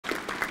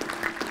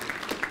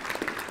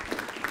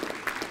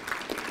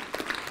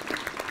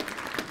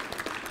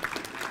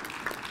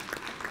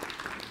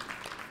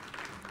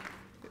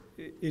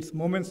it's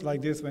moments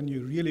like this when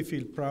you really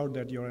feel proud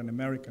that you're an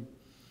American.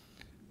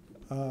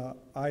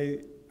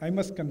 I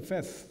must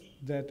confess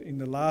that in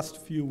the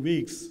last few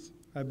weeks,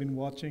 I've been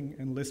watching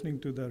and listening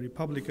to the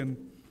Republican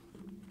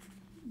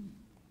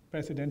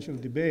presidential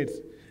debates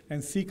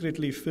and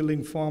secretly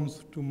filling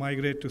forms to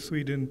migrate to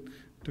Sweden,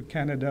 to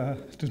Canada,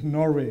 to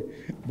Norway.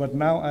 But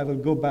now I will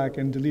go back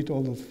and delete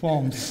all those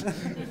forms.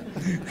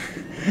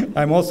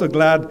 I'm also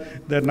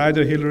glad that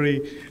neither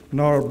Hillary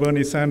nor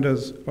Bernie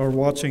Sanders are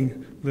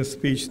watching the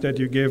speech that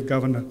you gave,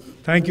 Governor.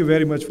 Thank you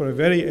very much for a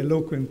very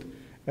eloquent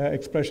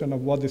expression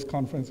of what this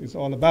conference is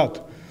all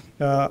about.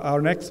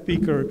 Our next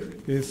speaker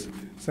is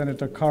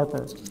Senator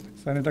Carper.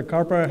 Senator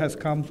Carper has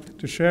come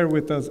to share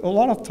with us a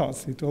lot of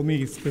thoughts. He told me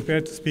he's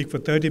prepared to speak for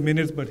 30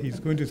 minutes, but he's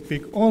going to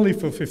speak only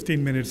for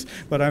 15 minutes.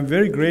 But I'm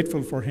very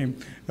grateful for him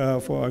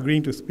for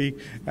agreeing to speak,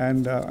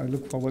 and I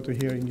look forward to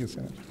hearing you,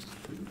 Senator.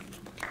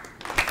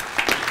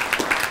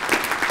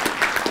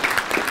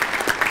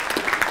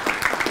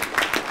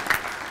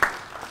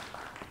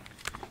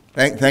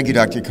 Thank you,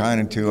 Dr. Khan,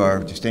 and to our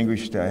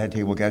distinguished head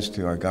table guests,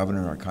 to our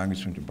governor, our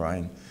Congressman, to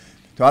Brian,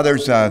 to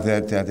others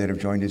that have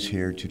joined us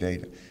here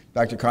today.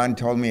 Dr. Khan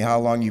told me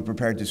how long you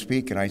prepared to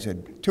speak, and I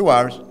said, 2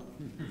 hours.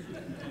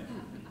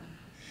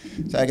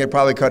 So I could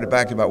probably cut it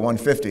back to about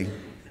 150.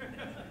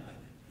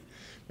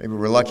 Maybe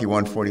we're lucky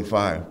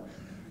 145.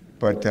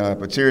 But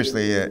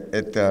seriously, I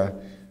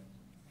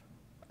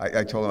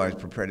told him I was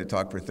prepared to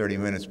talk for 30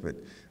 minutes, but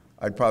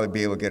I'd probably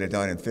be able to get it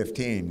done in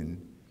 15.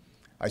 And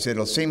I said,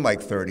 it'll seem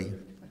like 30,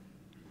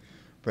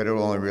 but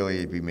it'll only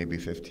really be maybe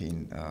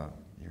 15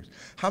 years.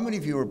 How many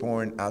of you were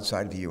born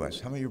outside of the U.S.?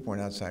 How many of you were born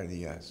outside of the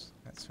U.S.?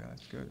 That's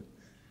good.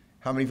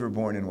 How many of you were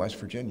born in West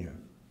Virginia?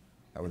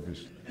 I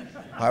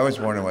was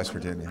born in West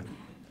Virginia.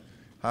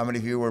 How many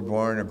of you were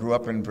born or grew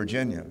up in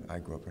Virginia? I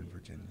grew up in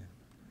Virginia.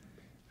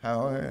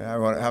 How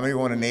many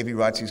won a Navy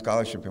ROTC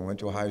scholarship and went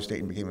to Ohio State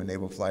and became a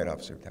naval flight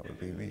officer? That would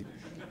be me.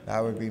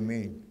 That would be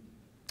me.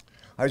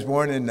 I was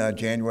born in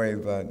January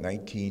of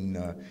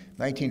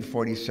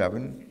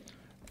 1947,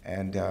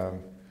 and I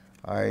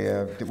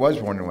was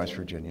born in West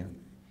Virginia.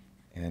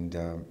 And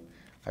I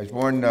was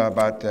born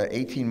about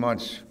 18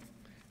 months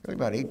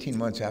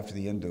after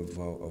the end of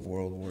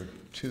World War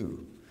II.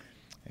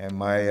 And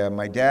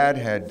my dad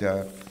had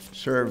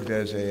served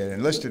as an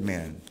enlisted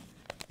man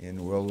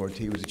in World War II.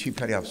 He was a chief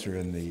petty officer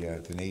in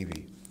the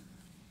Navy.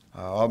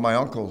 All my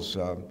uncles,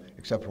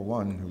 except for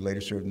one who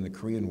later served in the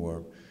Korean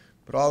War,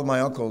 but all of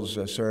my uncles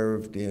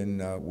served in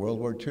World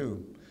War II.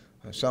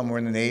 Some were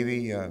in the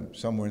Navy,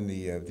 some were in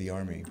the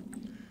Army.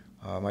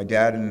 My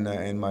dad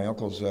and my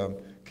uncles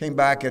came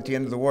back at the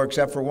end of the war,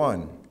 except for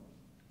one.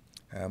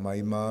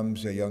 My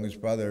mom's youngest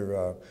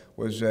brother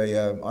was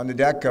on the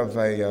deck of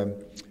a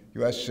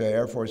U.S.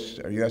 Air Force,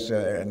 or U.S.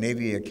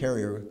 Navy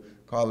carrier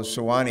called the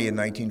Sewanee in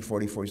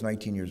 1944. He's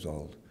 19 years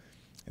old.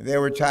 They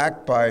were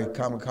attacked by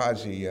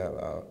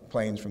kamikaze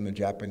planes from the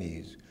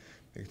Japanese.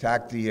 They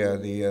attacked the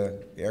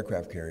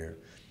aircraft carrier.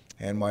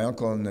 And my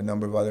uncle and a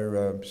number of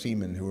other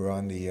seamen who were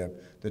on the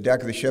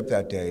deck of the ship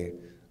that day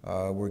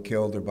were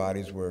killed. Their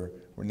bodies were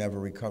never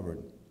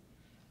recovered.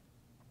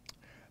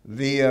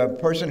 The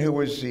person who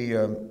was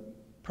the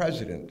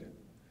president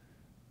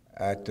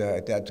at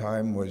that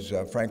time was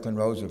Franklin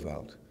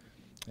Roosevelt.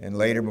 And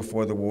later,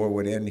 before the war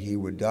would end, he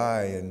would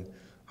die. And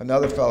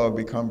another fellow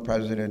would become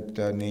president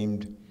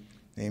named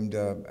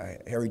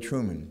Harry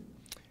Truman.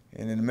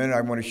 And in a minute,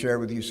 I want to share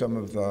with you some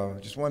of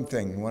just one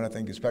thing, one I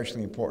think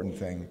especially important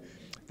thing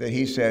that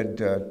he said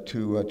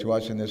to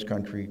us in this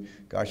country,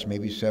 gosh,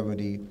 maybe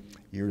 70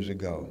 years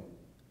ago.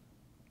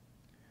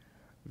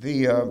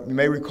 You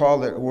may recall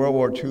that World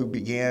War II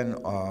began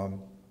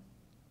on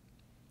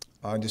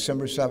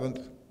December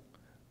 7th,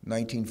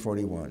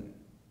 1941.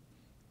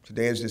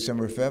 Today is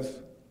December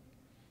 5th.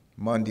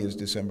 Monday is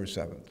December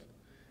 7th.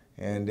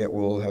 And it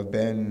will have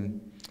been,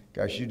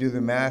 gosh, you do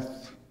the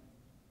math,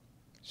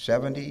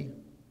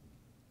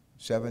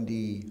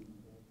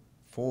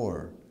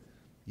 74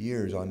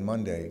 years on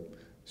Monday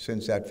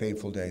since that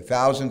fateful day.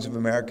 Thousands of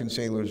American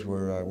sailors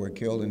were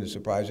killed in a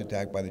surprise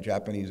attack by the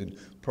Japanese in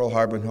Pearl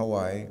Harbor in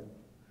Hawaii.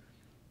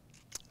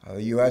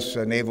 The U.S.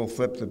 naval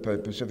flip, the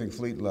Pacific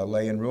Fleet,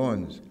 lay in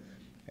ruins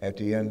at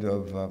the end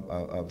of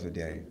the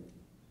day.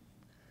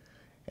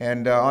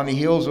 And on the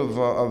heels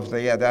of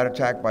that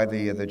attack by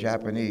the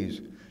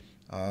Japanese,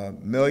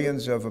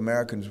 millions of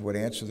Americans would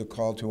answer the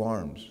call to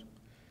arms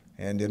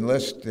and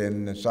enlist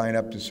and sign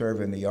up to serve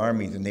in the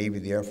Army, the Navy,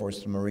 the Air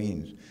Force, the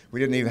Marines. We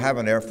didn't even have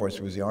an Air Force,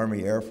 it was the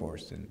Army Air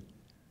Force. And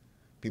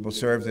people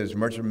served as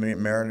merchant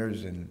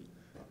mariners, and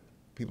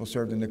people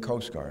served in the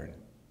Coast Guard.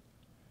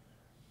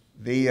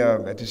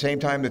 At the same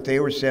time that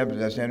they were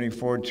standing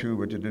forward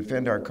to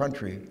defend our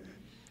country,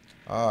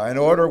 an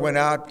order went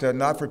out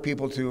not for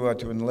people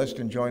to enlist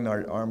and join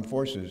our armed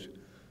forces.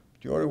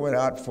 The order went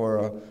out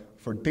for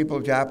people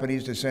of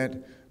Japanese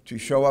descent to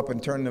show up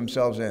and turn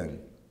themselves in,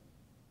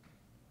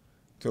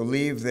 to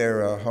leave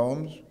their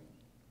homes,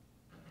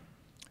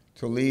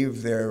 to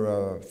leave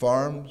their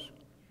farms,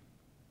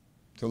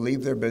 to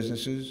leave their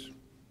businesses,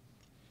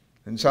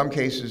 in some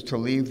cases to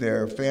leave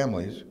their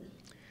families,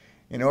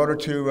 in order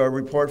to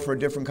report for a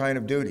different kind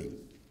of duty.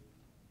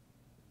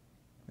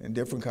 A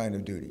different kind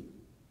of duty.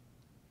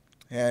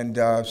 And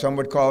some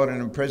would call it an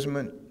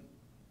imprisonment.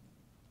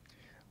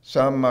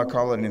 Some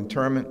call it an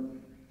internment.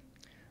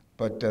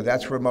 But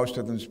that's where most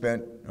of them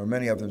spent, or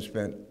many of them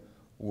spent,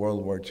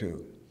 World War II.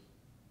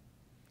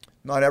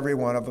 Not every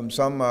one of them.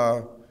 Some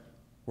were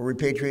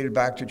repatriated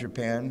back to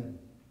Japan.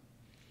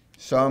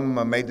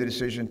 Some made the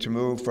decision to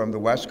move from the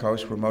West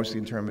Coast, where most of the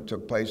internment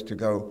took place, to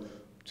go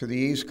to the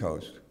East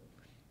Coast.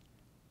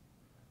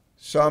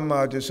 Some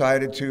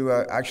decided to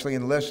actually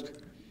enlist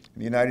in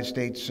the United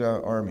States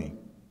Army.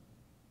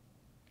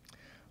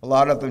 A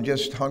lot of them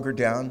just hunkered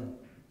down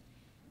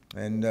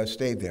and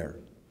stayed there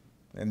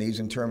in these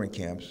internment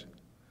camps,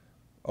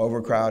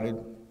 overcrowded,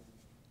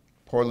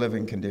 poor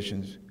living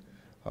conditions,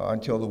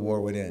 until the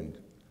war would end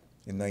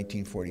in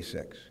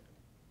 1946.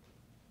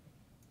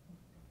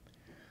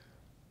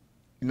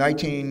 In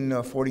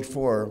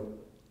 1944,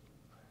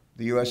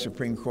 the U.S.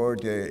 Supreme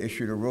Court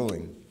issued a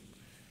ruling.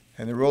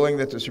 And the ruling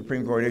that the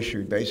Supreme Court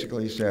issued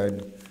basically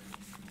said,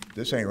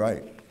 this ain't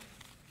right.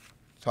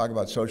 Talk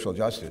about social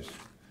justice.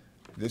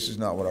 This is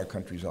not what our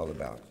country's all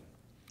about.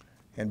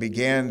 And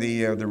began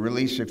the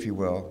release, if you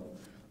will,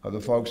 of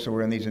the folks that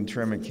were in these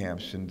internment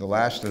camps, and the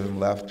last of them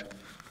left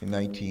in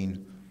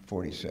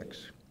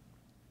 1946.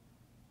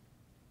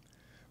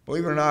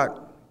 Believe it or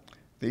not,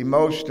 the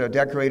most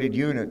decorated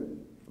unit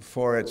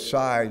for its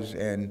size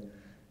and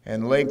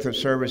length of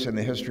service in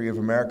the history of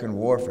American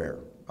warfare,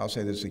 I'll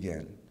say this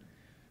again,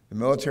 the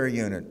military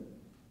unit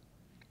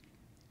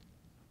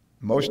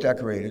most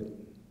decorated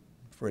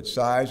for its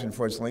size and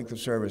for its length of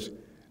service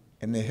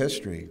in the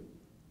history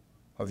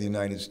of the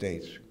United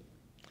States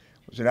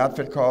was an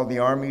outfit called the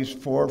Army's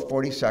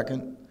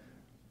 442nd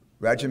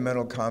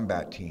Regimental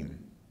Combat Team,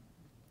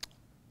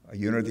 a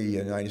unit of the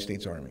United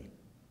States Army.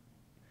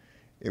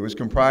 It was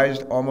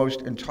comprised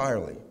almost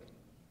entirely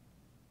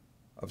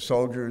of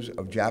soldiers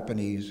of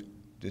Japanese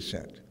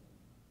descent.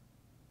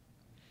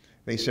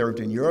 They served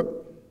in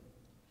Europe,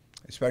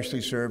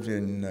 especially served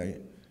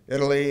in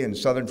Italy and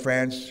southern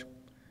France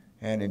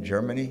and in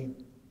Germany.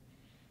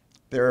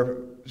 There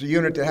was a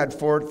unit that had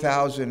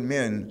 4,000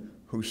 men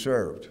who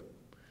served.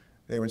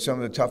 They were in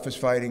some of the toughest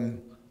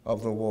fighting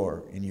of the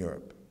war in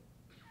Europe.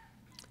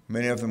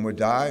 Many of them would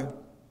die,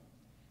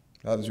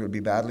 others would be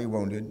badly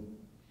wounded,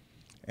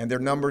 and their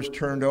numbers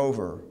turned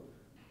over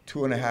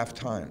 2.5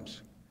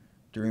 times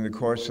during the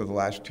course of the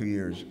last 2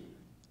 years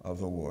of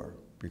the war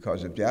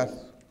because of death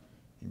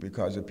and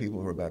because of people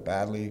who were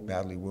badly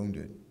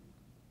wounded.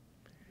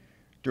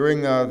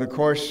 During the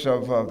course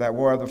of that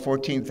war, the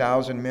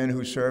 14,000 men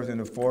who served in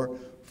the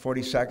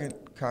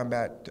 442nd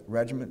Combat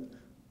Regiment,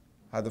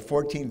 the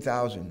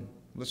 14,000,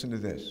 listen to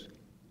this,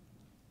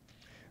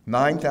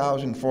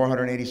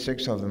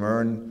 9,486 of them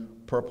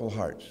earned Purple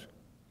Hearts.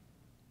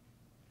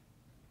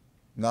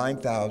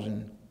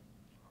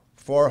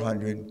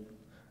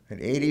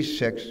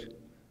 9,486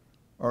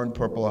 earned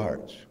Purple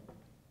Hearts.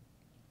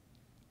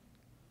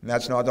 And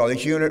that's not all.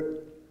 Each unit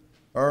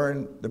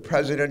earned the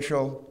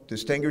Presidential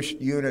Distinguished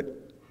Unit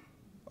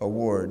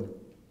Award,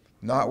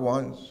 not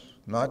once,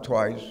 not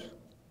twice,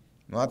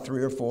 not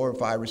 3 or 4 or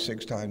 5 or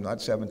 6 times,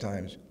 not 7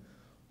 times,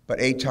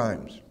 but 8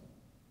 times.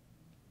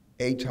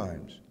 8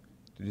 times.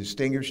 The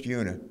Distinguished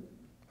Unit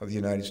of the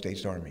United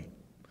States Army.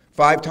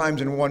 5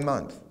 times in 1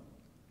 month.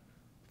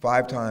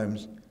 5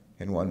 times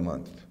in 1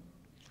 month.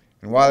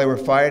 And while they were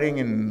fighting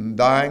and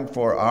dying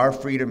for our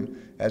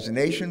freedom as a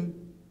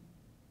nation,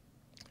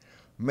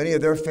 many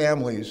of their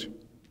families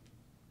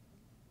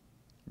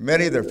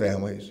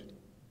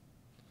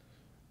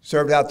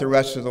served out the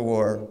rest of the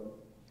war,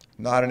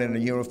 not in a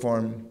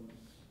uniform,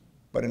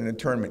 but in an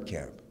internment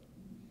camp,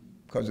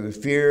 because of the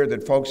fear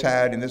that folks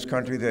had in this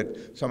country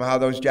that somehow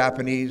those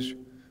Japanese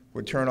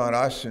would turn on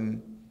us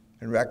and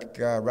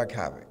wreak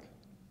havoc.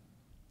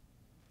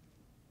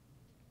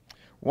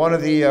 One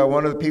of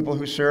the people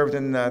who served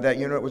in that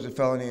unit was a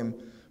fellow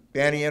named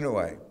Danny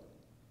Inouye.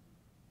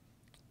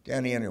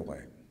 Danny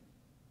Inouye.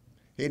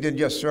 He didn't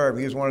just serve,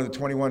 he was one of the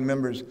 21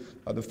 members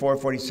of the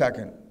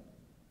 442nd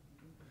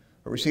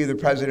who received the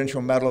Presidential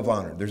Medal of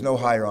Honor. There's no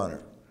higher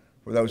honor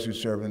for those who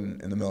serve in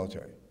the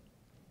military.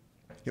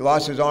 He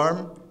lost his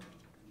arm,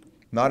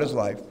 not his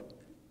life.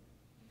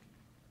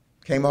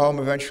 Came home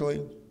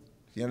eventually,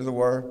 at the end of the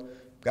war,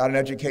 got an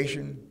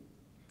education.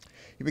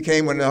 He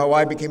became, when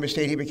Hawaii became a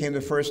state, he became the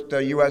first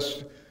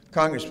U.S.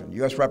 congressman,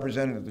 U.S.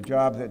 representative, the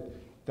job that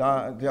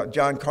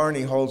John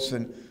Carney holds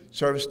in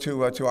service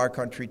to our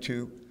country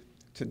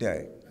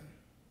today.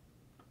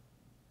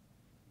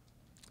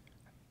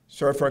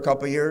 Served for a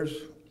couple of years,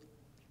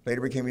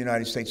 later became a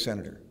United States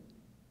Senator.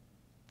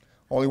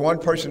 Only one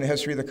person in the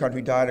history of the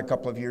country died a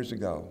couple of years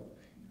ago.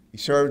 He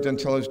served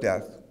until his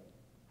death.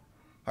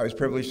 I was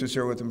privileged to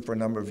serve with him for a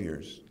number of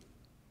years.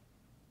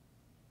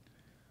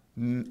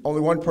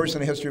 Only one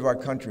person in the history of our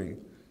country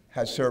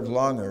has served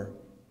longer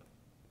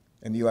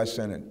in the U.S.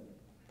 Senate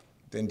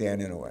than Dan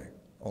Inouye.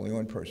 Only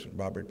one person,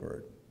 Robert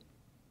Byrd.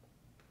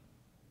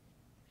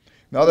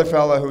 Another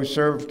fellow who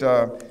served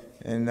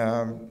in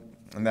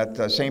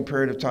that same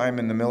period of time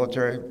in the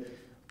military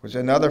was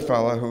another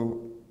fellow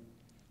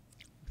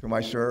whom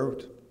I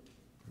served,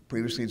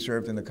 previously had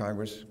served in the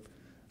Congress,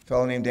 a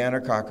fellow named Dan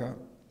Akaka.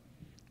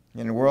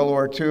 In World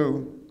War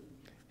II,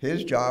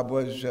 his job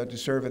was to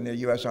serve in the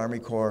U.S. Army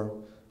Corps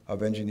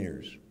of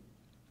Engineers,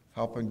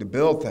 helping to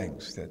build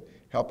things that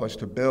help us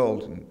to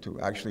build and to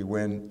actually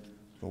win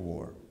the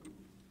war.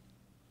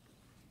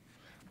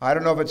 I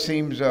don't know if it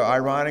seems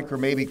ironic or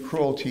maybe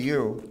cruel to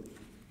you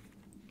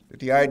that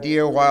the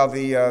idea while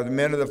the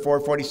men of the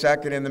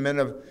 442nd and the men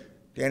of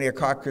Danny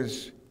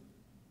Akaka's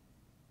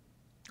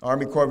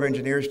Army Corps of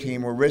Engineers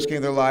team were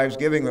risking their lives,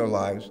 giving their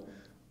lives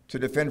to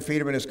defend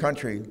freedom in this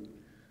country,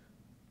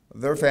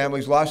 their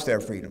families lost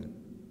their freedom.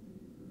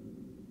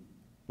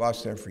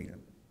 Lost their freedom.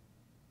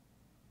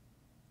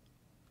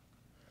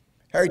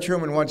 Harry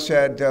Truman once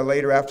said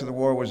later after the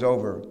war was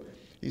over,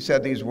 he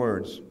said these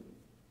words.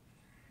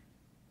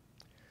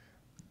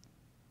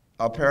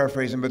 I'll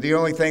paraphrase him, but the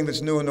only thing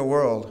that's new in the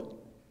world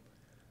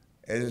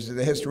is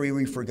the history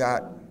we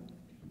forgot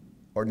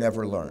or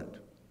never learned.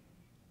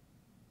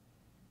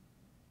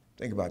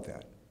 Think about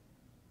that.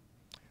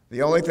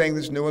 The only thing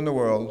that's new in the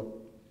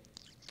world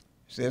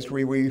is the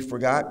history we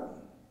forgot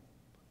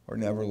or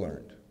never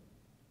learned.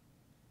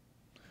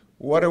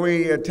 What do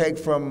we take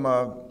from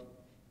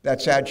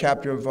that sad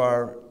chapter of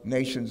our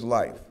nation's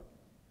life?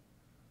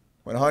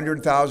 When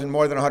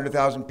more than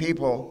 100,000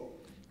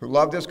 people who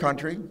love this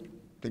country,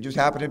 they just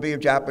happen to be of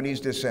Japanese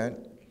descent,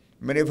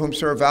 many of whom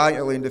served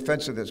valiantly in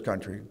defense of this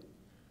country,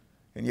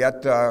 and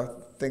yet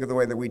think of the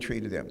way that we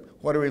treated them.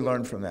 What do we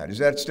learn from that? Is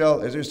there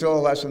still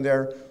a lesson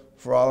there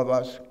for all of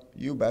us?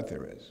 You bet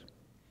there is.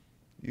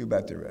 You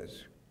bet there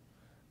is.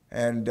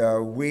 And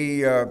we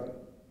had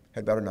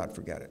better not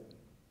forget it.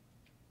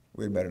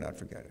 We had better not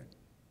forget it.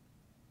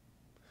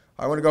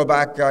 I want to go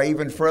back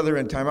even further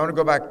in time. I want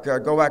to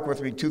go back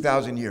with me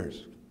 2,000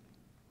 years.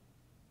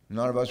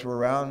 None of us were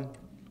around.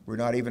 We're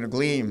not even a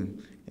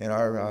gleam in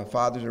our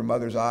father's or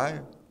mother's eye.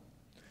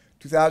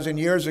 2,000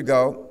 years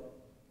ago,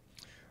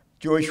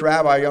 Jewish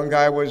rabbi, a young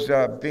guy, was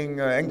being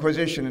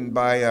inquisitioned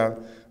by a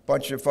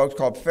bunch of folks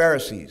called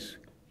Pharisees.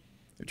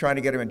 They're trying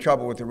to get him in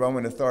trouble with the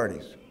Roman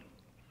authorities.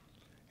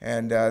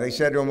 And they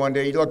said to him one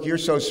day, look, you're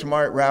so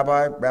smart,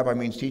 Rabbi. Rabbi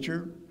means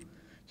teacher.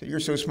 Said, you're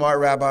so smart,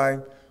 Rabbi.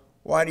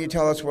 Why do you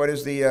tell us what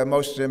is the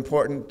most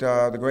important,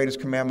 the greatest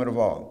commandment of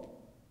all?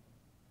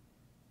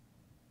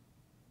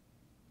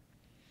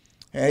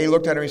 And he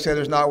looked at him and he said,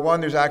 there's not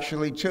one, there's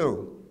actually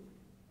two.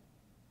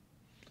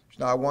 There's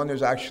not one,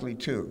 there's actually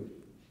two.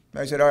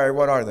 And I said, all right,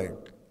 what are they? And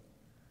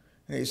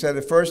he said,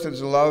 the first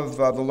is to love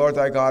the Lord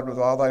thy God with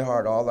all thy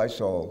heart, all thy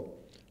soul,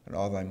 and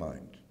all thy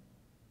mind.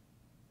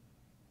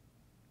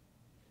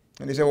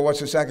 And he said, well, what's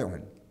the second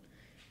one?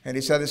 And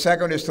he said, the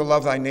second is to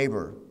love thy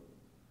neighbor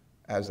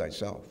as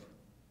thyself.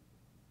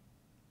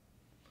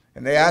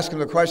 And they asked him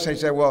the question, they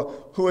said,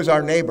 well, who is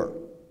our neighbor?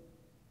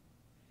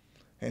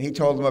 And he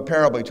told them a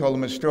parable, he told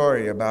them a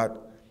story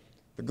about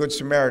the Good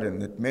Samaritan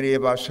that many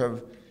of us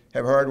have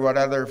heard what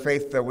other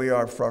faith that we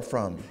are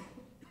from.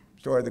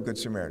 Story of the Good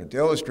Samaritan, to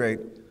illustrate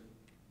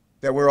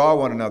that we're all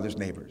one another's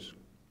neighbors.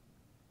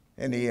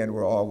 In the end,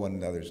 we're all one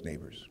another's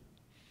neighbors.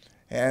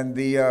 And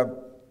the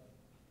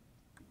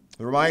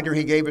reminder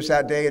he gave us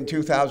that day, and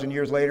 2,000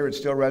 years later, it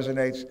still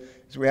resonates,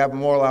 is we have a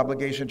moral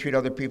obligation to treat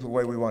other people the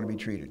way we want to be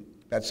treated.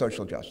 That's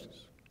social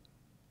justice.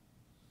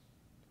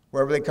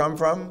 Wherever they come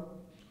from,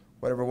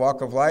 whatever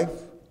walk of life,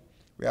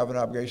 we have an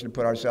obligation to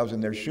put ourselves in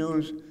their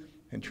shoes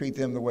and treat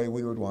them the way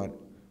we would want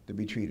to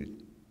be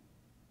treated.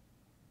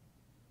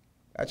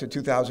 That's a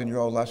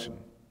 2,000-year-old lesson.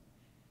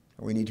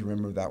 And we need to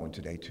remember that one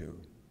today, too.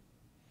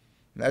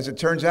 And as it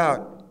turns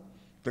out,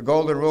 the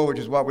Golden Rule, which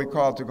is what we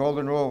call it, the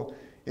Golden Rule,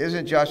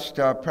 isn't just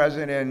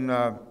present in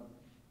the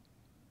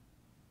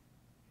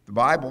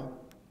Bible.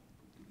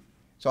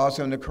 It's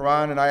also in the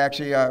Quran,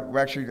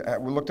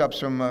 and we looked up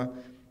some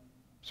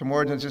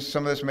words, and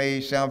some of this may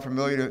sound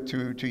familiar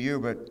to you,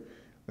 but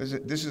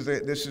this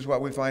is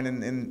what we find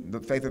in the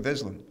faith of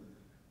Islam,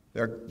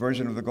 their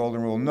version of the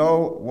Golden Rule.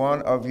 No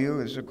one of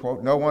you, is a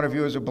quote, no one of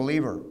you is a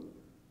believer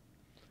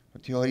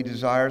until he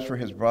desires for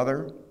his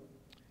brother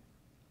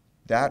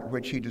that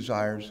which he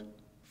desires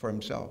for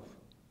himself.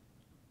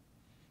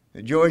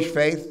 The Jewish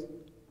faith,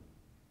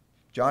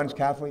 John's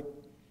Catholic,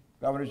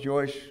 Governor's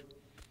Jewish,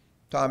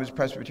 Tom is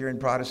Presbyterian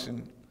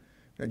Protestant.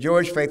 The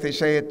Jewish faith, they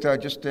say it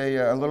just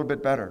a little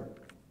bit better.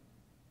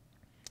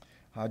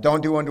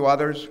 Don't do unto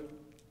others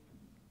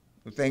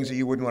the things that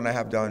you wouldn't want to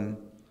have done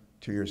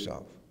to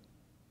yourself.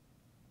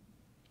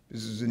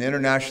 This is an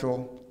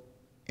international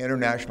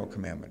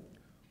commandment,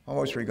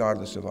 almost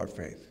regardless of our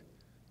faith.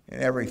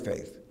 In every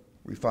faith,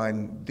 we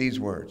find these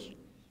words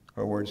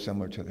or words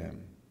similar to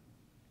them.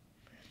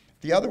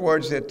 The other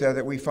words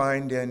that we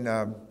find in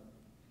the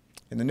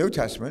New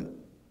Testament,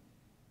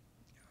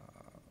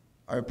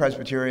 I'm a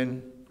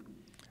Presbyterian.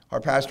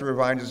 Our pastor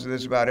reminds us of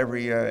this about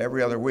every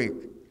other week.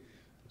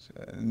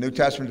 The New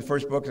Testament, the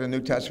first book of the New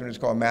Testament is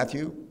called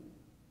Matthew.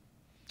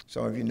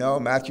 Some of you know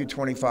Matthew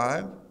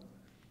 25.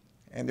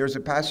 And there's a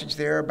passage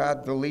there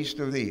about the least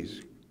of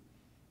these.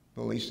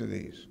 The least of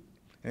these.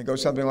 And it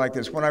goes something like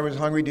this. When I was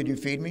hungry, did you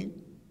feed me?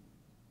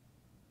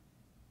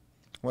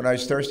 When I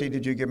was thirsty,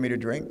 did you give me to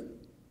drink?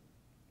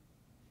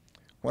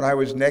 When I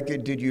was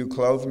naked, did you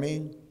clothe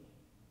me?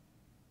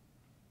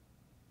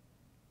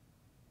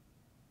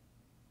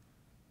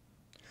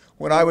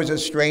 When I was a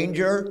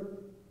stranger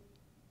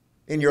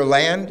in your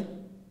land,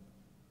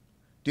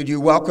 did you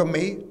welcome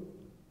me?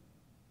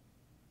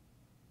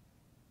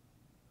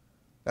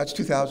 That's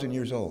 2,000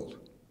 years old.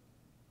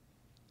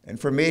 And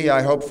for me,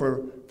 I hope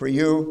for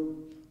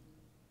you,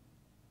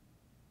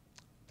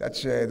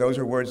 those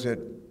are words that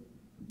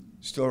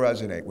still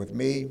resonate with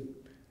me,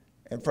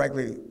 and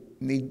frankly,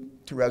 need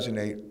to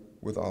resonate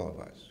with all of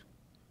us.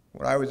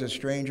 When I was a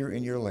stranger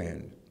in your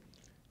land,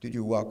 did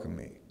you welcome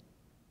me?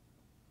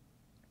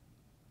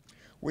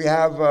 We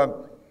have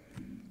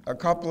a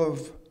couple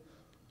of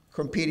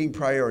competing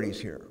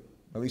priorities here.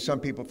 At least some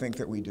people think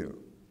that we do.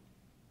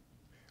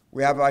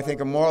 We have, I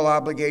think, a moral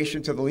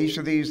obligation to the least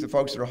of these, the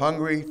folks that are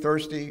hungry,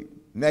 thirsty,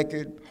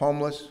 naked,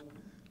 homeless,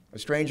 a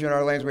stranger in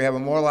our lands. We have a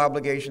moral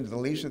obligation to the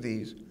least of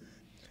these.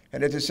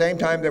 And at the same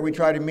time that we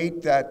try to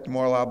meet that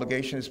moral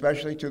obligation,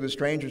 especially to the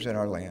strangers in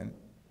our land,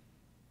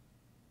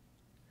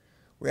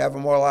 we have a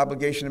moral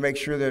obligation to make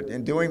sure that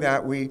in doing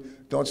that, we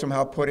don't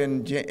somehow put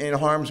in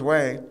harm's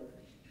way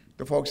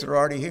the folks that are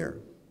already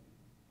here,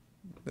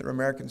 that are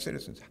American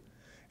citizens.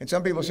 And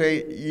some people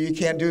say, you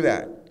can't do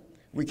that.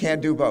 We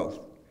can't do both.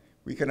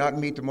 We cannot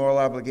meet the moral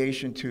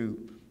obligation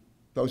to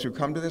those who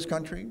come to this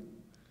country,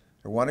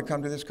 or want to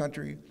come to this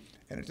country,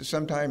 and at the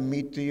same time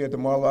meet the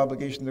moral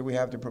obligation that we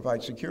have to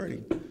provide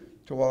security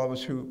to all of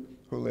us who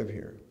live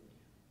here.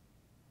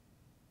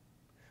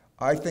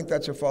 I think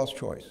that's a false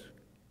choice.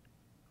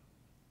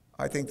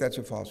 I think that's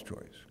a false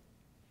choice.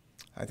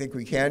 I think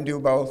we can do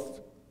both,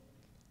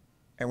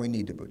 and we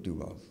need to do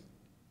both.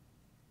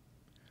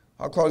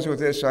 I'll close with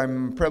this.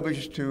 I'm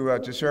privileged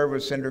to serve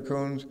with Senator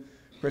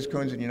Chris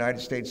Coons in the United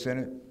States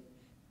Senate.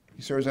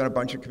 He serves on a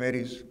bunch of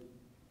committees.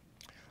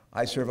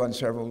 I serve on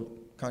several.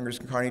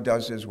 Congressman Carney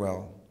does as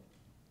well.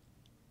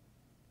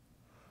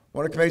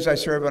 One of the committees I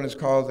serve on is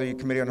called the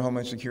Committee on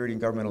Homeland Security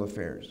and Governmental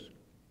Affairs.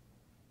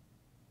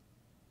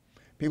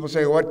 People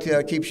say, what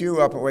keeps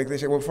you up awake? They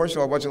say, well, first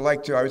of all, what's it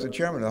like I was the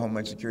chairman of the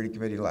Homeland Security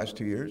Committee the last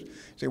 2 years. They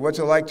say, what's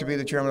it like to be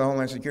the chairman of the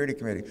Homeland Security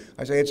Committee?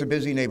 I say, it's a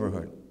busy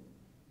neighborhood.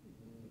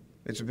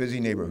 It's a busy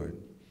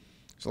neighborhood.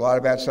 There's a lot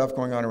of bad stuff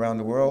going on around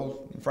the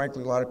world, and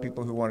frankly, a lot of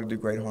people who want to do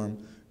great harm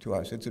to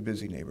us. It's a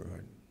busy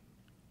neighborhood.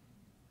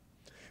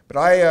 But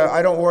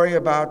I don't worry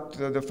about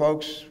the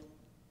folks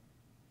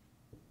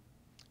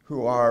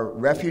who are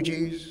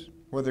refugees,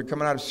 whether they're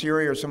coming out of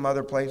Syria or some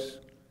other place.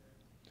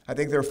 I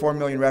think there are 4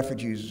 million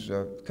refugees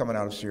coming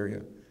out of Syria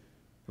who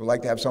would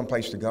like to have some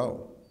place to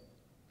go.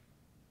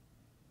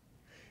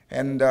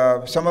 And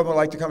some of them would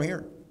like to come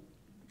here.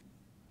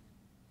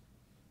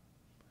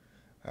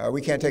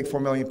 We can't take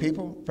 4 million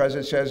people. The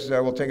president says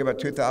we'll take about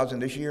 2,000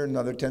 this year,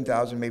 another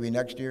 10,000 maybe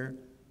next year,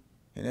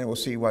 and then we'll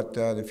see what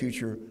the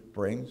future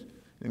brings.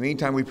 In the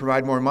meantime, we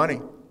provide more money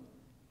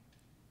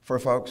for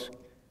folks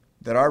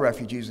that are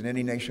refugees in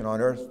any nation on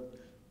earth.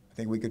 I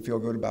think we could feel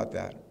good about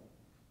that.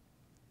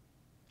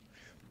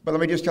 But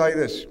let me just tell you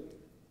this.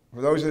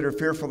 For those that are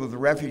fearful of the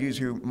refugees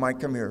who might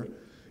come here,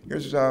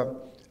 here's,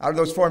 out of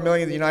those 4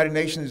 million, the United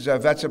Nations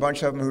vets a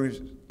bunch of them who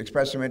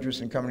expressed some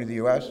interest in coming to the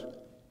U.S.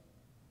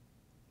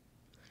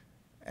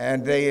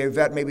 And they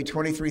vet maybe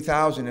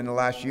 23,000 in the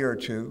last year or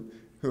two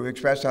who have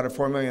expressed out of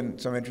 4 million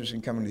some interest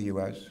in coming to the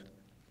U.S.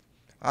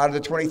 Out of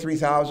the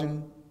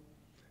 23,000,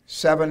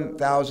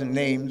 7,000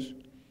 names,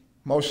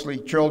 mostly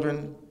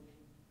children,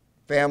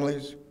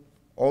 families,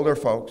 older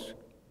folks.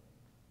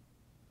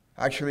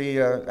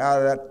 Actually, out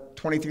of that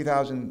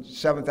 23,000,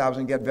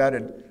 7,000 get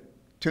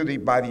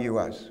vetted by the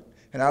U.S.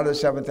 And out of the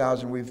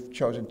 7,000, we've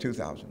chosen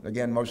 2,000.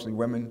 Again, mostly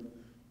women,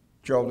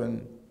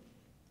 children,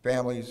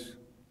 families,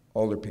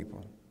 older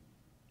people.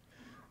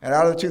 And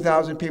out of the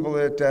 2,000 people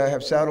that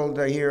have settled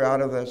here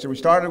so we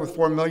started with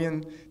 4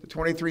 million, to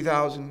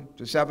 23,000,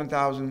 to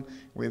 7,000.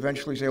 We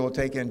eventually say we'll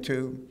take in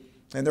 2,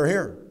 and they're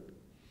here.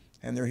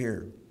 And they're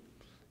here.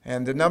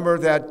 And the number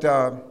that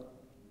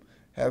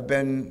have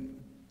been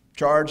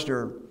charged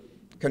or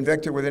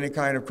convicted with any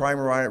kind of crime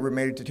or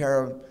related to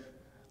terror,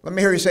 let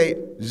me hear you say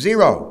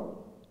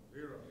 0.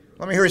 0.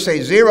 Let me hear you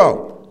say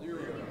 0. 0.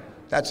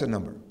 That's the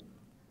number.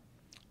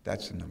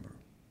 That's the number.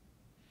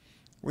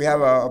 We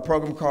have a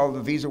program called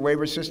the Visa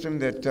Waiver System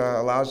that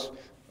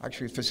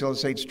actually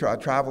facilitates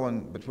travel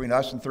between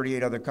us and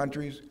 38 other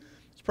countries.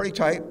 It's pretty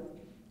tight.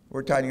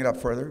 We're tightening it up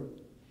further.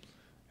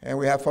 And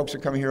we have folks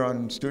that come here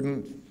on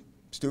student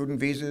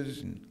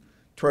visas and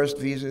tourist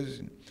visas.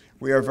 And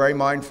we are very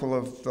mindful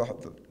of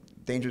the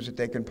dangers that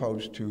they can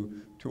pose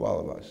to all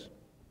of us.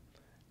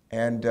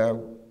 And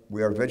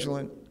we are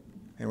vigilant,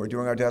 and we're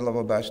doing our dead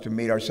level best to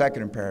meet our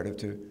second imperative,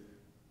 to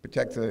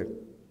protect the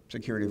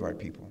security of our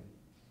people.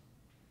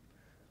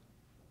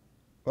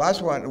 The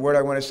last word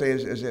I want to say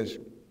is this.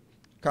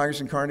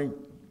 Congressman Carney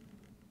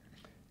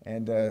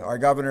and our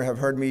governor have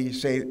heard me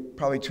say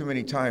probably too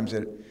many times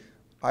that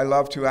I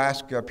love to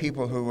ask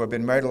people who have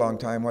been married a long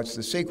time, what's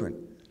the secret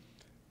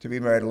to be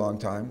married a long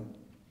time?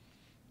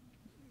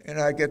 And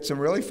I get some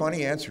really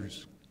funny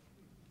answers.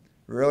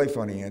 Really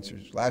funny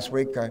answers. Last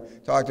week, I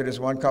talked to this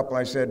one couple.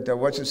 I said,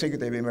 what's the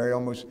secret? They've been married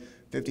almost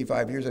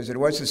 55 years. I said,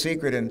 what's the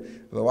secret?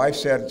 And the wife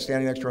said,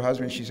 standing next to her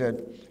husband, she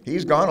said,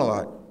 he's gone a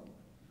lot.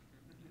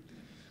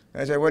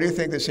 And I said, what do you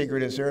think the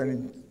secret is, sir?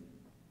 And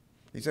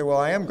he said, well,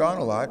 I am gone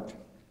a lot.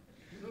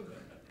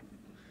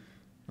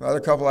 Another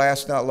couple I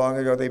asked not long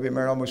ago, they've been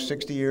married almost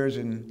 60 years,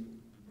 and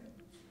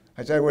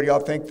I said, what do y'all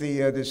think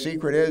the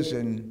secret is?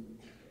 And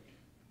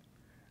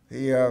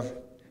the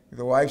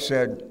wife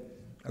said,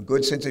 a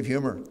good sense of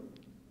humor.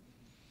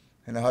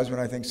 And the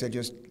husband, I think, said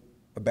just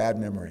a bad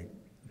memory,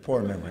 a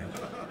poor memory.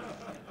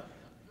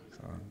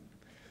 So,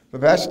 the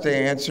best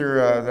answer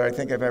that I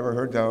think I've ever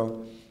heard,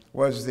 though,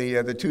 was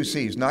the two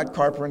C's, not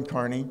Carper and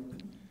Carney,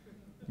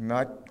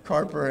 not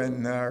Carper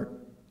and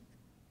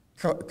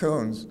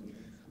Coons,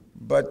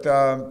 but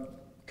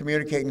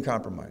communicate and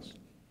compromise.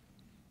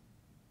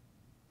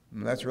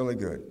 And that's really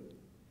good.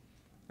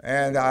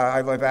 And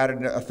I've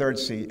added a third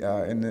C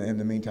in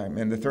the meantime,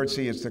 and the third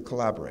C is to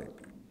collaborate.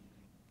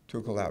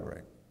 To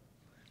collaborate.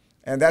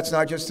 And that's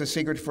not just the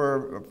secret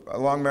for a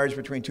long marriage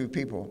between two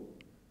people.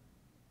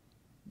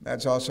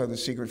 That's also the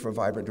secret for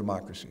vibrant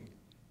democracy.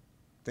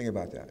 Think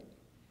about that.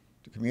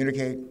 To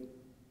communicate,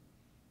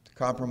 to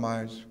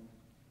compromise,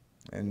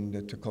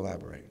 and to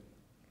collaborate.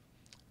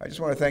 I just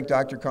want to thank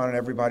Dr. Khan and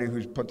everybody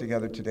who's put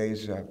together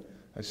today's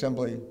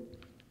assembly.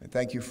 And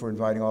thank you for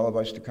inviting all of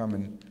us to come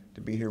and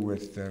to be here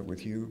with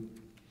you.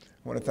 I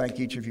want to thank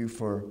each of you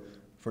for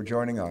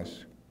joining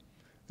us.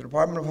 The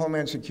Department of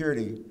Homeland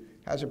Security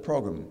has a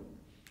program,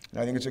 and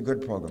I think it's a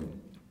good program.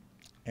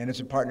 And it's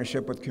a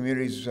partnership with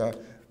communities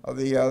of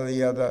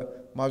the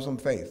Muslim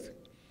faith.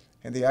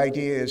 And the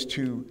idea is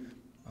to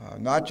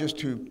not just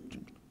to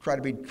try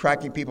to be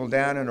tracking people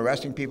down and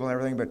arresting people and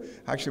everything, but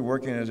actually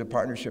working as a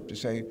partnership to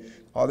say,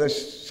 all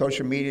this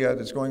social media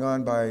that's going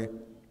on by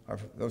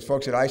those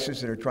folks at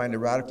ISIS that are trying to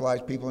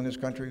radicalize people in this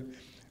country,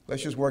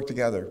 let's just work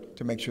together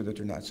to make sure that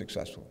they're not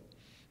successful.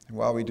 And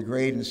while we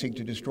degrade and seek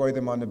to destroy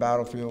them on the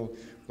battlefield,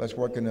 let's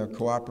work in a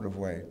cooperative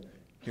way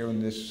here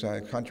in this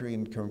country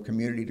and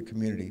community to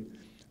community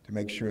to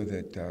make sure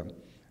that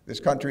this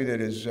country that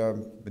has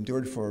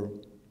endured for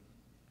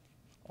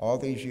all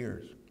these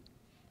years,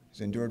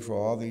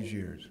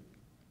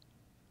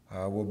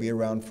 will be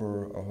around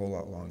for a whole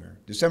lot longer.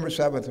 December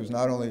 7th was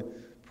not only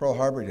Pearl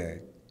Harbor Day.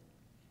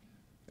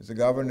 As the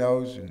governor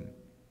knows, and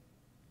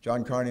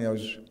John Carney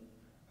knows,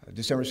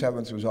 December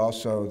 7th was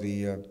also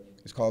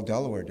it's called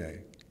Delaware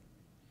Day.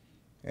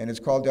 And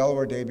it's called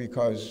Delaware Day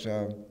because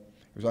it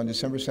was on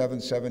December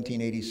 7th,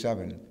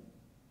 1787,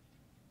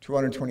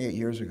 228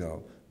 years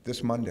ago,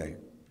 this Monday.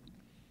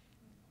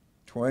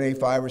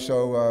 25 or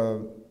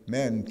so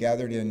men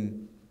gathered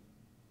in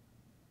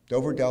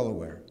Dover,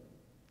 Delaware,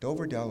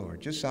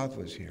 just south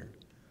of us here.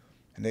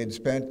 And they'd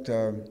spent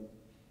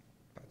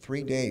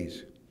 3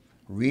 days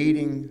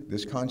reading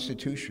this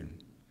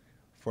Constitution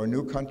for a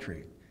new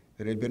country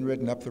that had been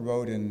written up the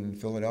road in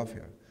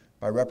Philadelphia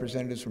by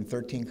representatives from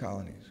 13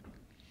 colonies.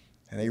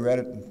 And they read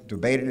it,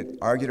 debated it,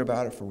 argued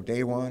about it for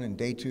day one and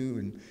day two,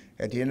 and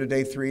at the end of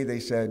day three, they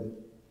said,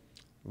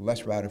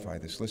 let's ratify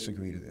this, let's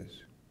agree to this.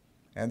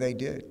 And they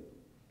did,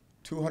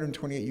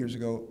 228 years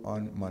ago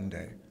on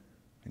Monday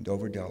in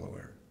Dover,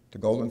 Delaware, the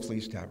Golden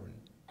Fleece Tavern.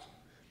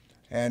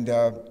 And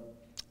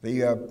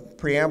the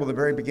preamble, the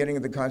very beginning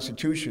of the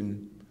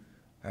Constitution,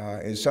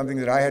 is something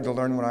that I had to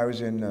learn when I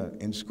was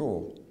in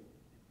school.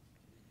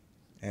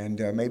 And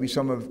maybe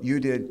some of you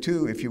did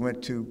too if you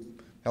went to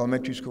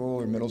elementary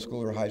school or middle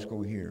school or high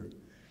school here.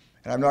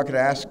 And I'm not going to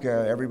ask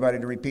everybody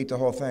to repeat the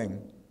whole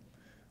thing,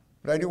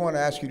 but I do want to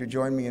ask you to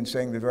join me in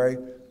saying the very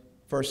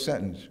first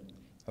sentence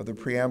of the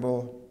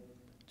preamble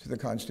to the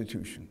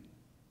Constitution.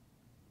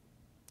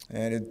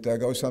 And it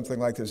goes something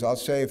like this. I'll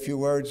say a few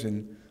words,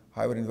 and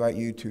I would invite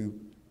you to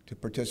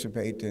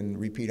participate and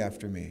repeat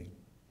after me.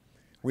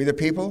 We the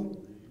people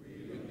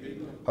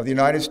of the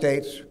United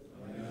States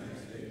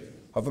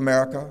of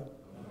America,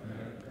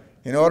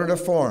 in order to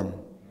form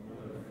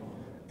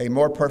a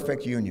more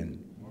perfect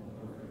union.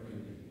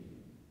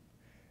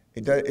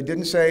 It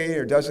didn't say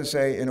or doesn't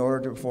say in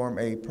order to form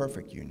a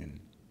perfect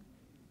union.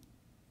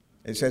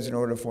 It says in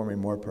order to form a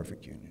more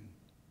perfect union.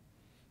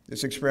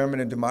 This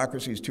experiment in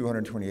democracy is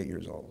 228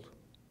 years old.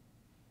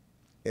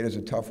 It is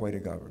a tough way to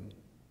govern.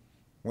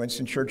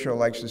 Winston Churchill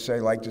liked to say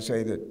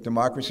that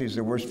democracy is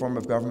the worst form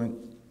of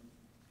government,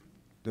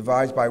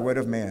 devised by wit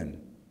of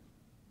man,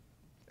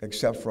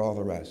 except for all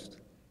the rest.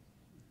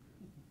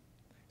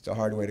 It's a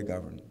hard way to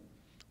govern.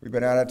 We've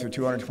been at it for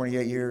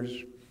 228 years.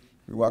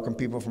 We welcome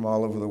people from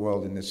all over the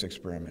world in this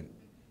experiment.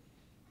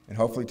 And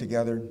hopefully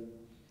together,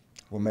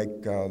 we'll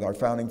make our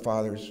founding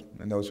fathers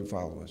and those who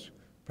follow us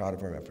proud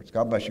of our efforts.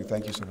 God bless you.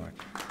 Thank you so much.